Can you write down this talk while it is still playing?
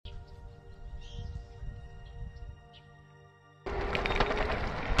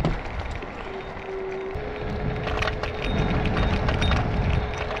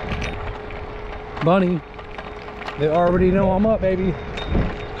Bunny, they already know I'm up, baby.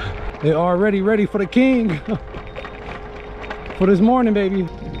 They already ready for the king. For this morning, baby.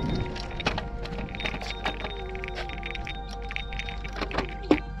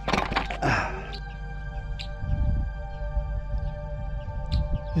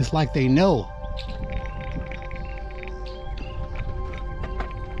 It's like they know.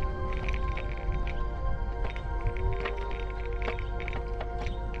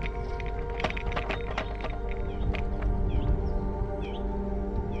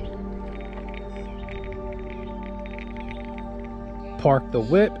 Park the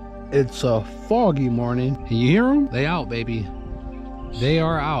whip. It's a foggy morning. And you hear them? They out, baby. They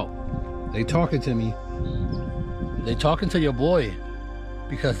are out. They talking to me. They talking to your boy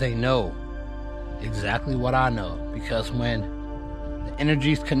because they know exactly what I know. Because when the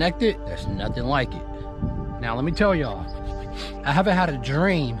energy's connected, there's nothing like it. Now let me tell y'all, I haven't had a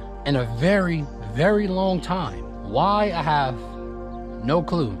dream in a very, very long time. Why? I have no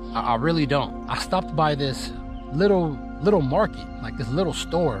clue. I really don't. I stopped by this little market, like this little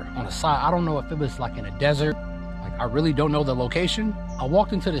store on the side. I don't know if it was like in a desert. Like, I really don't know the location. I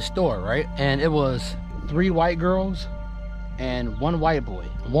walked into this store, right? And it was 3 white girls and 1 white boy.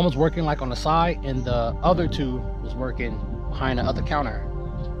 One was working like on the side and the other 2 was working behind the other counter,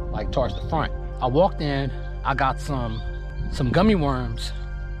 like towards the front. I walked in, I got some gummy worms,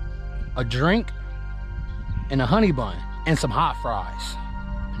 a drink, and a honey bun, and some hot fries.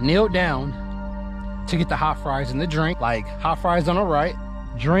 Kneeled down to get the hot fries and the drink, like hot fries on the right,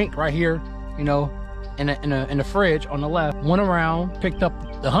 drink right here, you know, in the fridge on the left. Went around, picked up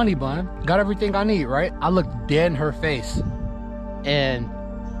the honey bun, got everything I need, right? I looked dead in her face, and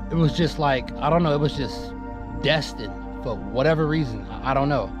it was just like, I don't know, it was just destined for whatever reason. I don't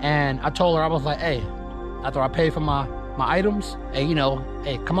know. And I told her, I was like, hey, after I paid for my items, hey, you know,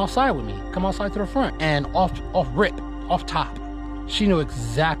 hey, come outside with me. Come outside to the front. And off top, she knew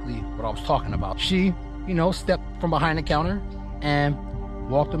exactly what I was talking about. She, you know, stepped from behind the counter and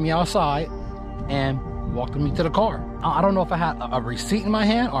walked with me outside and walked with me to the car. I don't know if I had a receipt in my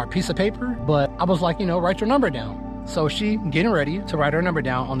hand or a piece of paper, but I was like, you know, write your number down. So she getting ready to write her number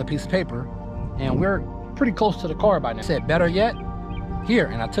down on the piece of paper, and we're pretty close to the car by now. I said, better yet, here,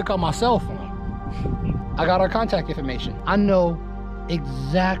 and I took out my cell phone. I got her contact information. I know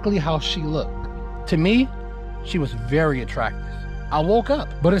exactly how she looked. To me, she was very attractive. I woke up,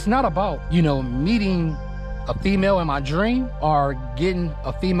 but it's not about, you know, meeting a female in my dream or getting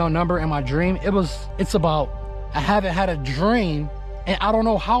a female number in my dream. It's about, I haven't had a dream and I don't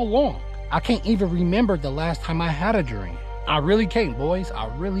know how long. I can't even remember the last time I had a dream. I really can't, boys. I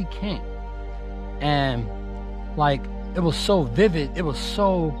really can't. And like, it was so vivid. It was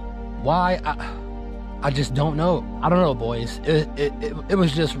so, why? I just don't know. I don't know, boys. It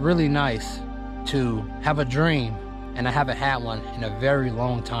was just really nice to have a dream, and I haven't had one in a very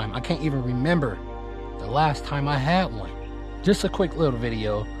long time. I can't even remember the last time I had one. Just a quick little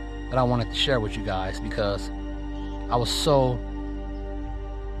video that I wanted to share with you guys because I was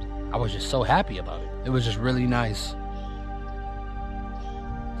just so happy about it. It was just really nice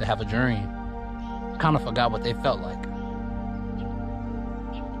to have a dream. Kind of forgot what they felt like.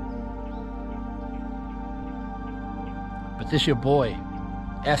 But this your boy,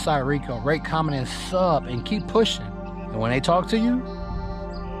 S.I. Rico. Rate, comment, and sub, and keep pushing. And when they talk to you,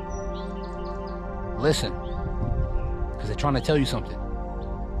 listen, because they're trying to tell you something.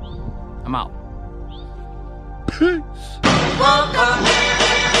 I'm out. Peace.